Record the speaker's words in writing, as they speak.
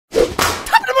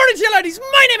baddies,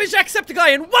 my name is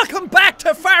Jacksepticeye and welcome back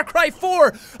to Far Cry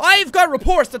 4. I've got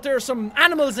reports that there are some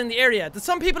animals in the area, that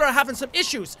some people are having some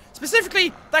issues.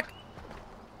 Specifically, that...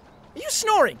 Are you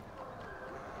snoring?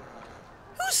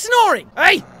 Who's snoring?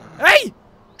 Hey! Hey!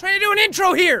 Trying to do an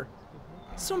intro here.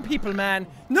 Some people, man.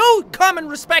 No common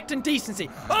respect and decency.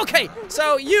 Okay,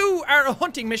 so you are a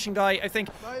hunting mission guy, I think.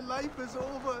 My life is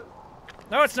over.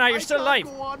 No, it's not. You're still alive. I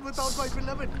can't go on without my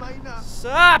beloved Mina.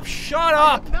 Stop! Shut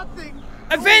up! Nothing.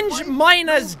 Avenge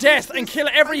Mina's death and kill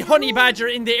every honey badger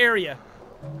in the area.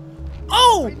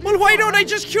 Oh! Well, why don't I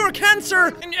just cure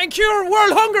cancer and cure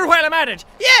world hunger while I'm at it?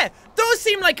 Yeah! Those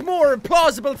seem like more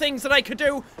plausible things that I could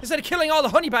do instead of killing all the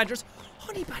honey badgers.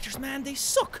 Honey badgers, man, they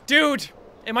suck. Dude,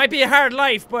 it might be a hard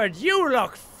life, but you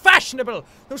look fashionable.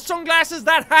 Those sunglasses,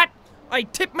 that hat, I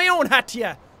tip my own hat to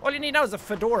you. All you need now is a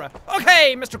fedora.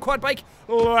 Okay, Mr. Quadbike,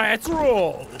 let's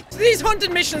roll. So these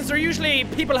hunting missions are usually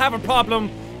people have a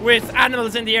problem with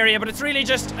animals in the area, but it's really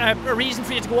just a reason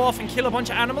for you to go off and kill a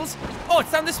bunch of animals. Oh,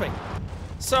 it's down this way.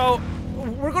 So,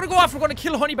 we're gonna go off, we're gonna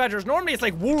kill honey badgers. Normally it's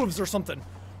like wolves or something.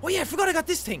 Oh yeah, I forgot I got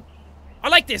this thing. I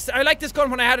like this gun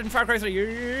when I had it in Far Cry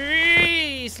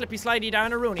 3. Slippy slidey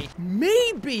down a Rooney.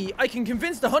 Maybe I can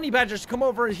convince the honey badgers to come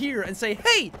over here and say,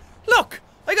 hey, look,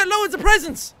 I got loads of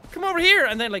presents. Come over here,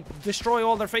 and then like destroy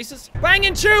all their faces. Bang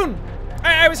in tune!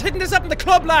 I was hitting this up in the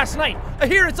club last night. I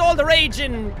hear it's all the rage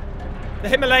in the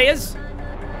Himalayas.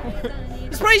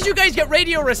 I'm surprised you guys get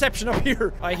radio reception up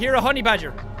here. I hear a honey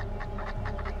badger.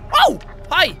 Oh!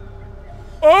 Hi!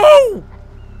 Oh!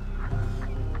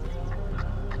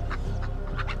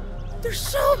 There's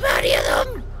so many of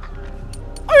them!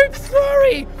 I'm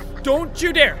sorry! Don't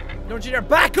you dare! Don't you dare!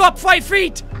 Back up 5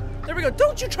 feet! There we go.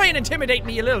 Don't you try and intimidate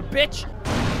me, you little bitch!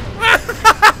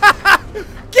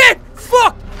 Get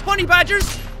fucked, honey badgers!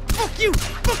 Fuck you!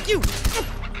 Fuck you!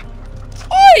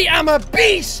 I am a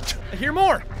beast! I hear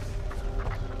more.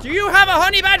 Do you have a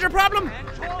honey badger problem?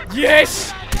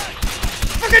 Yes!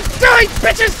 Fucking die,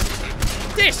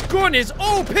 bitches! This gun is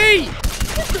OP!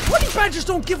 The honey badgers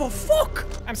don't give a fuck!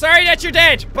 I'm sorry that you're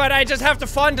dead, but I just have to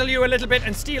fondle you a little bit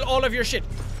and steal all of your shit.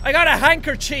 I got a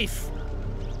handkerchief.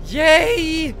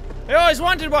 Yay! I always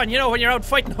wanted one, you know, when you're out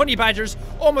fighting honey badgers,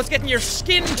 almost getting your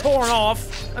skin torn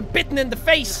off and bitten in the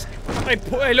face.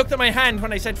 I looked at my hand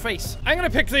when I said face. I'm gonna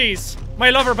pick these.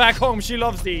 My lover back home, she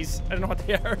loves these. I don't know what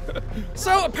they are.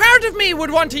 So, a part of me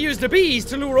would want to use the bees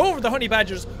to lure over the honey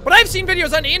badgers, but I've seen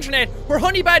videos on the internet where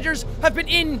honey badgers have been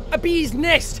in a bee's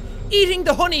nest, eating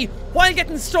the honey while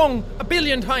getting stung 1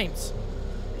 billion times.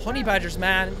 Honey badgers,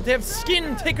 man, they have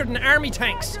skin thicker than army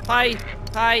tanks. Hi,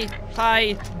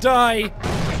 die.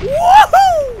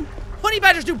 Woohoo! Honey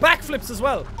badgers do backflips as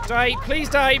well. Die, please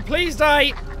die, please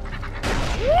die.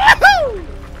 Woohoo!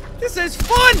 This is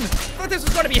fun! I thought this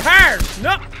was gonna be hard.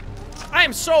 No, I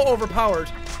am so overpowered.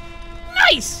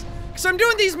 Nice! Because I'm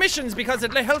doing these missions because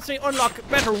it helps me unlock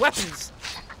better weapons.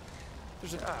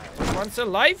 There's one still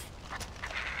alive?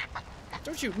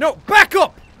 Don't you? No, back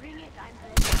up!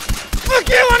 Fuck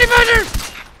you, honey badger!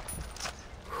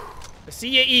 I see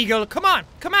you, eagle. Come on,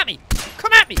 come at me.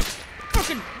 Come at me.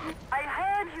 Fucking... I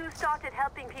heard you started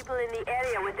helping people in the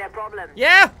area with their problems.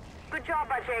 Yeah? Good job,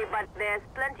 BADGER, but there's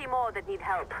plenty more that need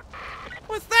help.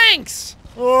 Well, thanks!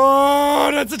 Oh,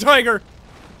 that's a tiger.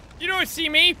 You don't see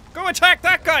me. Go attack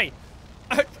that guy.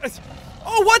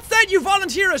 Oh, what's that? You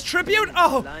volunteer as tribute?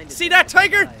 Oh, see that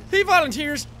tiger? He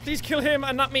volunteers. Please kill him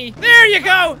and not me. There you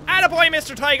go. Attaboy,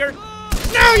 Mr. Tiger.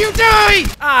 Now you die!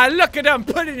 Ah, look at him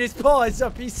putting his paws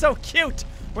up. He's so cute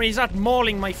when he's not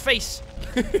mauling my face.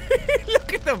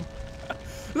 Look at them.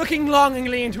 Looking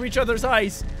longingly into each other's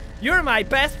eyes. You're my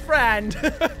best friend.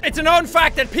 It's a known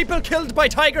fact that people killed by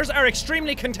tigers are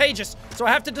extremely contagious, so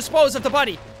I have to dispose of the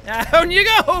body. Down you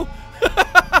go!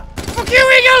 Fuck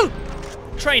you, eagle!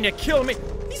 Trying to kill me.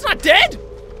 He's not dead!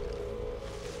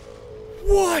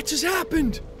 What just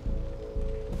happened?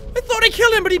 I thought I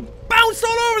killed him, but he bounced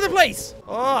all over the place!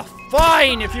 Oh,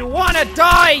 fine. If you want to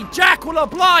die, Jack will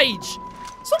oblige.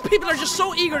 Some people are just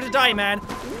so eager to die, man.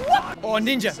 What? Oh,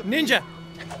 ninja. Ninja.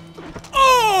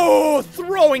 Oh,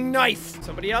 throwing knife.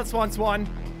 Somebody else wants one.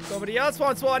 Somebody else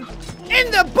wants one.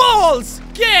 In the balls!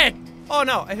 Get! Oh,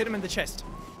 no. I hit him in the chest.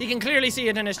 You can clearly see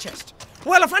it in his chest.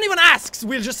 Well, if anyone asks,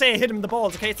 we'll just say I hit him in the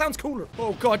balls, okay? It sounds cooler.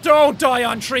 Oh, God. Don't die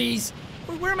on trees.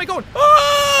 Where am I going?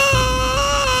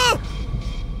 Oh!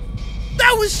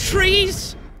 That was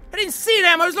trees! I didn't see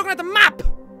them, I was looking at the map!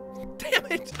 Damn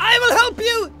it! I will help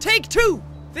you! Take 2!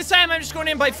 This time I'm just going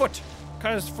in by foot.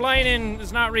 Because flying in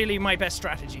is not really my best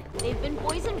strategy. They've been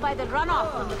poisoned by the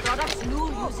runoff from the products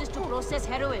Lou uses to process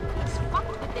heroin. It's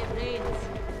fucked with their brains.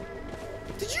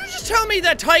 Did you just tell me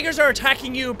that tigers are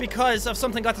attacking you because of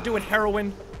something got to do with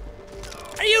heroin?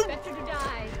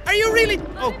 Are you really?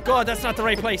 Oh god, that's not the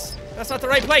right place. That's not the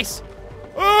right place.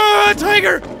 Oh,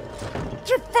 tiger!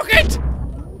 Fuck it!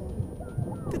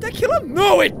 Did that kill him?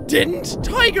 No, it didn't.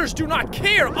 Tigers do not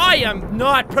care. I am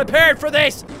not prepared for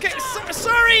this. Okay,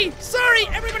 sorry,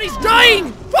 everybody's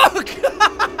dying. Fuck!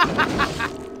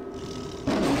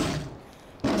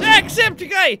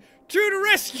 Jacksepticeye, to the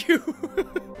rescue.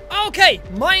 Okay,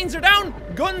 mines are down,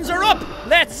 guns are up.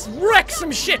 Let's wreck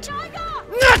some shit.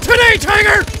 Not today,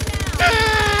 tiger!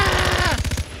 Ah!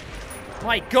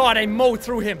 My god, I mowed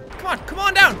through him. Come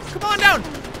on down.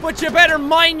 But you better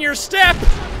mind your step.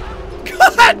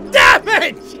 God damn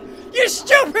it! You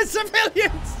stupid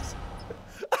civilians!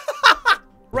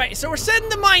 Right, so we're setting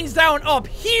the mines down up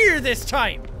here this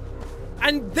time.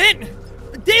 And then,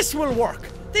 this will work.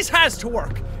 This has to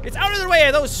work. It's out of the way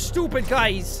of those stupid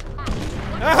guys.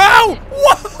 Oh!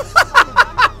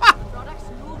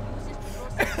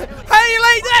 How do you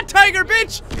like that, tiger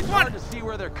bitch? It's hard to see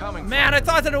where they're coming from. Man, I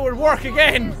thought that it would work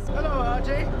again. Hello,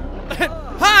 RJ.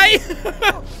 Hi!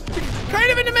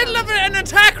 Kind of in the middle of an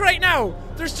attack right now.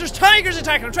 There's tigers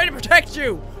attacking. I'm trying to protect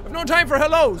you. I've no time for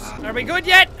hellos. Are we good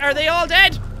yet? Are they all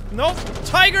dead? Nope.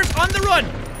 Tigers on the run.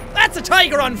 That's a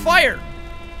tiger on fire.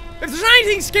 If there's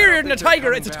anything scarier than a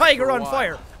tiger, it's a tiger on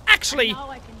fire. Actually,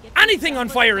 anything on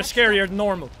fire is scarier than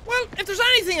normal. Well, if there's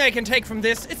anything I can take from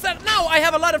this, it's that now I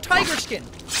have a lot of tiger skin.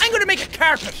 I'm gonna make a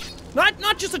carpet.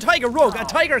 Not just a tiger rug, a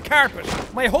tiger carpet.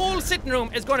 My whole sitting room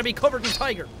is gonna be covered in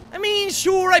tiger. I mean,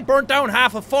 sure, I burnt down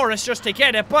half a forest just to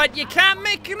get it, but you can't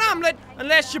make an omelette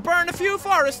unless you burn a few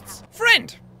forests.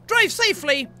 Friend, drive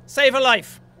safely, save a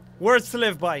life. Words to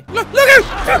live by. Look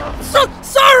out!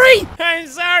 Sorry! I'm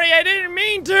sorry, I didn't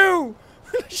mean to.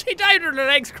 She died with her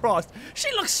legs crossed.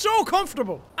 She looks so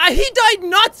comfortable. He died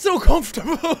not so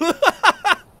comfortable.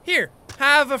 Here,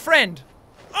 have a friend.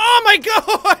 Oh my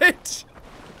god!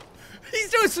 He's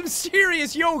doing some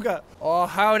serious yoga. Oh,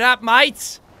 how that,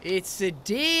 mates? It's a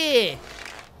day.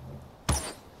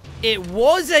 It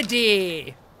was a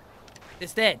day.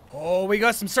 It's dead. Oh, we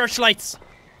got some searchlights.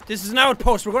 This is an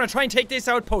outpost. We're gonna try and take this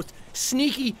outpost.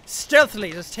 Sneaky,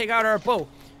 stealthily. Let's take out our bow.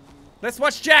 Let's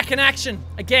watch Jack in action.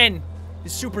 Again.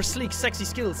 His super sleek, sexy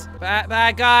skills.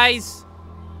 Bad guys.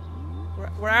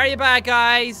 Where are you, bad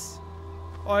guys?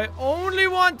 I only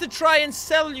want to try and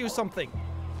sell you something.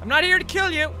 I'm not here to kill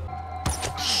you.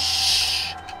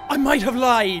 Shh! I might have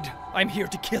lied. I'm here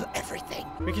to kill everything.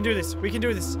 We can do this. We can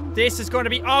do this. This is going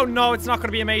to be... Oh, no, it's not going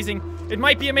to be amazing. It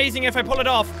might be amazing if I pull it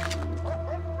off.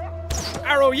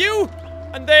 Arrow you,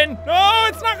 and then... No,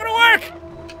 it's not going to work.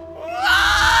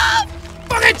 Ah!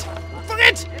 Fuck it! Fuck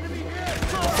it!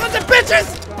 Sons of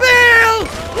bitches! Bill!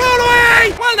 Roll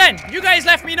away! Well then, you guys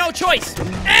left me no choice.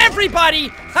 Everybody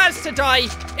has to die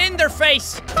in their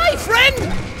face. Bye, friend!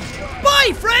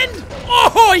 Bye, friend!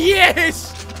 Oh,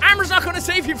 yes! Armor's not gonna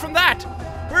save you from that.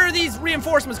 Where are these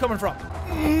reinforcements coming from?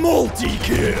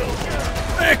 Multi-kill!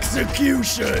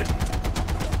 Execution!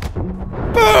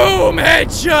 Boom!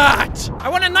 Headshot! I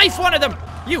want to knife one of them!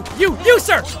 You,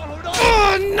 sir!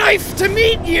 Oh, knife to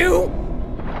meet you!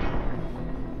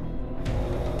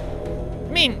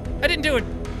 I mean, I didn't do it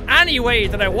any way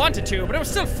that I wanted to, but it was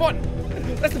still fun.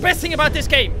 That's the best thing about this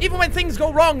game. Even when things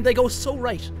go wrong, they go so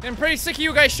right. I'm pretty sick of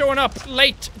you guys showing up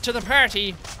late to the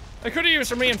party. I could have used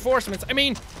some reinforcements. I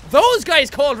mean, those guys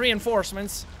called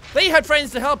reinforcements. They had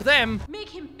friends to help them. Make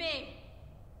him pay.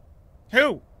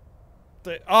 Who?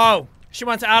 Oh, she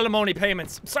wants alimony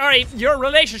payments. Sorry, your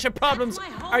relationship problems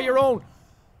are your own.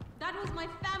 That was my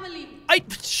family.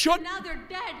 Shut. Now they're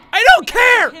dead. I don't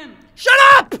care. Him. Shut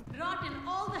up! Rot in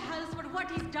all the hells for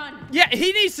what he's done. Yeah,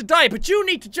 he needs to die, but you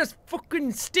need to just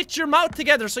fucking stitch your mouth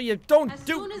together so you don't As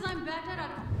soon as I'm better,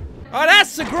 Oh,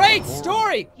 that's a great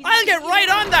story! I'll get right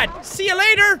on that! See you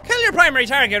later! Kill your primary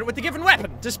target with the given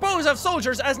weapon. Dispose of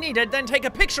soldiers as needed, then take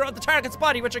a picture of the target's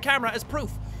body with your camera as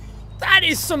proof. That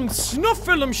is some snuff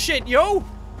film shit, yo!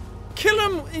 Kill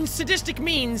him in sadistic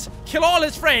means, kill all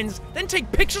his friends, then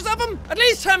take pictures of him? At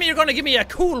least tell me you're gonna give me a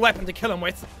cool weapon to kill him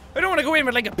with. I don't want to go in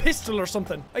with like a pistol or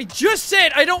something. I just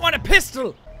said I don't want a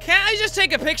pistol! Can't I just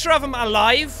take a picture of him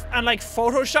alive and like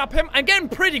Photoshop him? I'm getting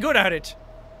pretty good at it.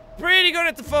 Pretty good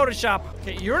at the Photoshop.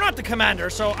 Okay, you're not the commander,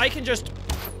 so I can just...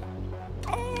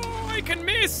 Oh, I can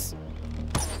miss!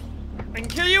 I can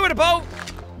kill you with a bow.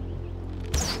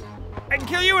 I can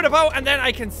kill you with a bow, and then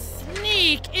I can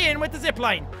sneak in with the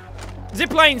zipline.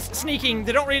 Ziplines, sneaking,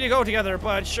 they don't really go together,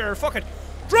 but sure, fuck it.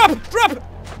 Drop! Drop!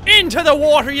 Into the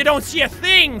water, you don't see a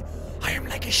thing! I am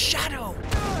like a shadow.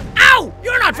 Ow!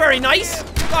 You're not very nice!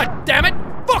 God damn it!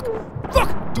 Fuck!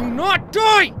 Fuck! Do not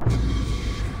die!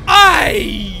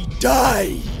 I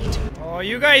died! Oh,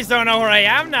 you guys don't know where I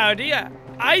am now, do you?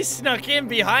 I snuck in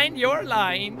behind your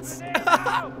lines.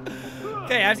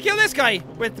 Okay, I have to kill this guy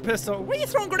with the pistol. Where are you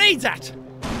throwing grenades at?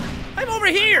 I'm over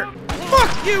here.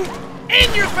 Fuck you!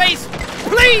 In your face!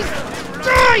 Please!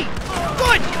 Die!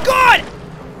 Good God!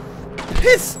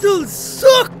 Pistols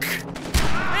suck!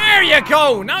 There you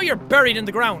go! Now you're buried in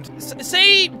the ground.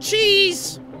 Say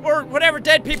cheese! Or whatever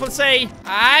dead people say.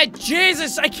 Ah,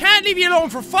 Jesus! I can't leave you alone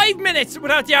for 5 minutes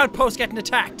without the outpost getting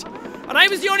attacked. And I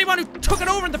was the only one who took it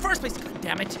over in the first place. God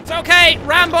damn it. It's okay.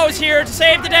 Rambo's here to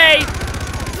save the day.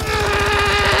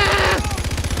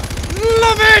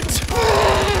 Love it!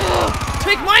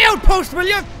 Take my outpost, will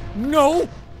you? No.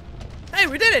 Hey,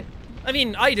 we did it. I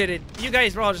mean, I did it. You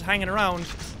guys were all just hanging around.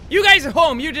 You guys at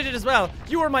home, you did it as well.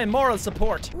 You were my moral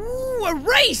support. Ooh, a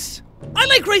race! I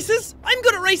like races. I'm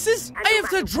good at races. I have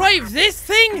to drive this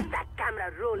thing. That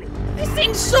camera rolling. This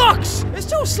thing sucks. It's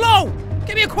too slow.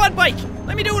 Give me a quad bike.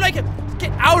 Let me do like a...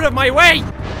 Get out of my way.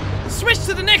 Switch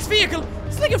to the next vehicle.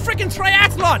 It's like a freaking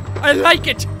triathlon. I like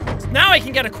it. Now I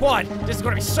can get a quad. This is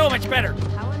going to be so much better.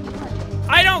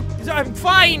 I'm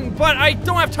fine, but I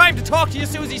don't have time to talk to you,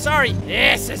 Susie. Sorry.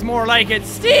 This is more like it.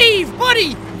 Steve,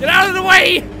 buddy, get out of the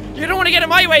way. You don't want to get in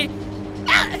my way.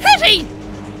 Ah, Hetty!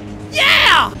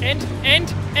 Yeah! And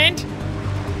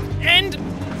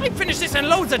I finished this in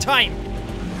loads of time.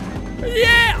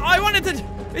 Yeah, I wanted to...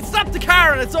 It stopped the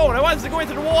car on its own. I wanted to go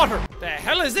into the water. The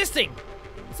hell is this thing?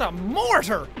 It's a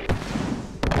mortar.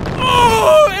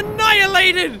 Oh,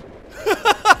 annihilated!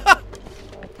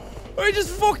 I just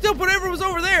fucked up whatever was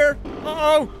over there.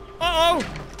 Uh-oh. Uh-oh.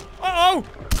 Uh-oh.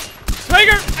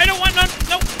 Tiger, I don't want none.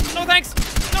 No, no thanks.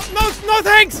 No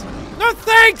thanks. No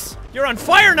thanks. You're on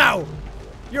fire now.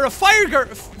 You're a fireger.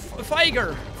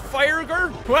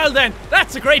 Fireger? Well then,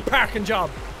 that's a great parking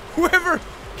job. Whoever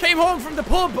came home from the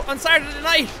pub on Saturday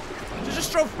night to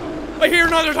just drove. I hear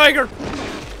another tiger.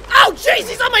 Oh, jeez,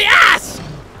 he's on my ass!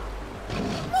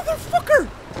 Motherfucker!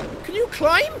 Can you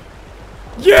climb?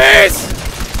 Yes!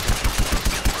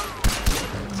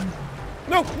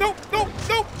 No,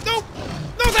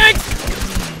 thanks!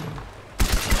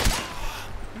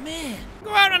 Man,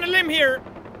 go out on a limb here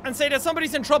and say that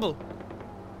somebody's in trouble.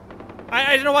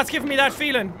 I don't know what's giving me that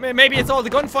feeling. Maybe it's all the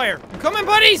gunfire. Come on,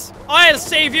 buddies! I'll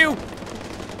save you! I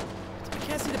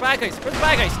can't see the bad guys. Where's the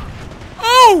bad guys?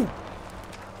 Oh!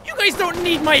 You guys don't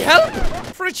need my help!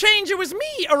 For a change, it was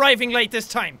me arriving late this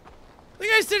time. You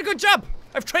guys did a good job.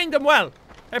 I've trained them well.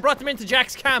 I brought them into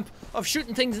Jack's camp of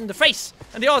shooting things in the face,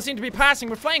 and they all seem to be passing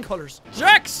with flying colors.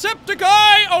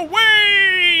 Jacksepticeye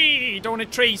away! Don't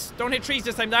hit trees. Don't hit trees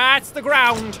this time. That's the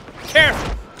ground.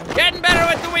 Careful. I'm getting better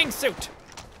with the wingsuit.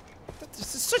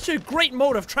 This is such a great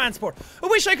mode of transport. I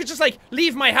wish I could just, like,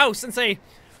 leave my house and say,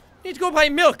 need to go buy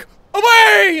milk.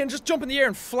 Away! And just jump in the air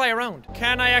and fly around.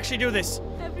 Can I actually do this?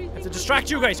 I have to distract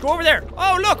you guys. Go over there.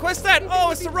 Oh, look, what's that? Oh,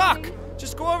 it's the rock.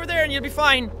 Just go over there and you'll be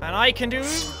fine. And I can do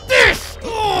this!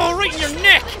 Oh, right in your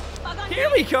neck! Here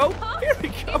we go. Here we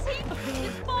go.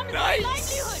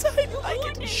 Nice. I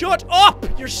like it. Shut up!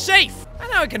 You're safe. And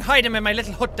now I can hide him in my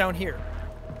little hut down here.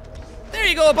 There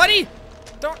you go, buddy.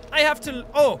 Don't I have to...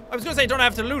 Oh, I was gonna say don't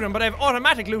have to loot him, but I have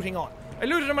automatic looting on. I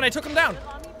looted him when I took him down.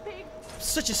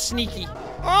 Such a sneaky.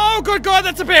 Oh, good God,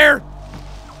 that's a bear!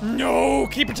 No,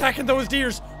 keep attacking those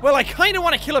deers. Well, I kind of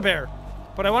want to kill a bear,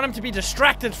 but I want him to be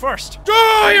distracted first.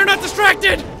 Oh, you're not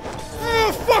distracted!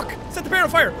 Oh, fuck! Set the bear on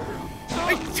fire.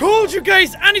 I told you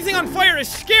guys, anything on fire is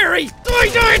scary. Die,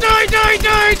 die, die, die,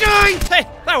 die, die! Hey,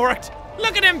 that worked.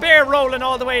 Look at him bear rolling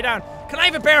all the way down. Can I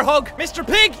have a bear hug? Mr.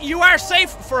 Pig, you are safe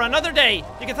for another day.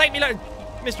 You can thank me later.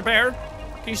 Mr. Bear,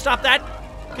 can you stop that?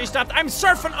 Can you stop that? I'm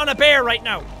surfing on a bear right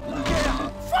now.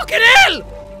 Fucking hell!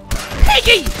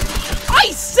 Piggy! I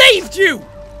saved you!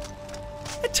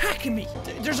 Attacking me.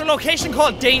 There's a location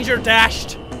called Danger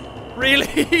Dashed.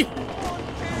 Really?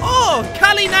 Oh,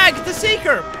 Kalinag the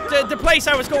Seeker. The place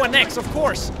I was going next, of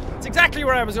course. It's exactly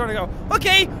where I was going to go.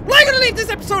 Okay, we're going to leave this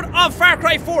episode of Far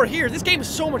Cry 4 here. This game is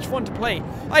so much fun to play.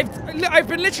 I've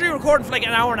been literally recording for like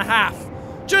an hour and a half.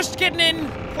 Just getting in,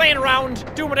 playing around,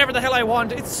 doing whatever the hell I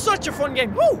want. It's such a fun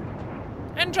game. Woo!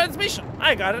 End transmission.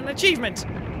 I got an achievement.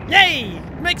 Yay!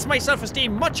 Makes my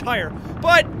self-esteem much higher.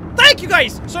 But thank you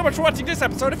guys so much for watching this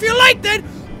episode. If you liked it,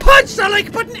 punch the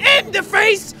like button in the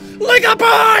face like a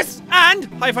boss! And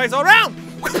high fives all around.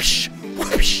 Whoosh!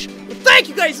 Whoosh! Thank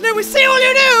you guys, and I will see all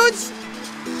your nudes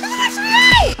in the next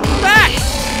video! Back!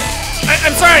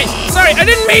 I'm sorry, I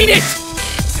didn't mean it!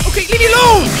 Okay, leave me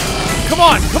alone! Come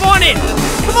on in!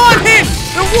 Come on in!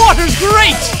 The water's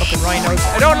great! Fucking rhinos.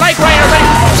 I don't like rhinos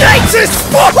anymore. Jesus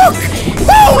fuck!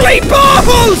 Holy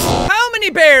balls! How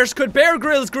many bears could Bear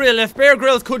Grylls grill if Bear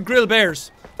Grylls could grill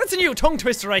bears? That's a new tongue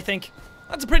twister, I think.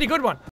 That's a pretty good one.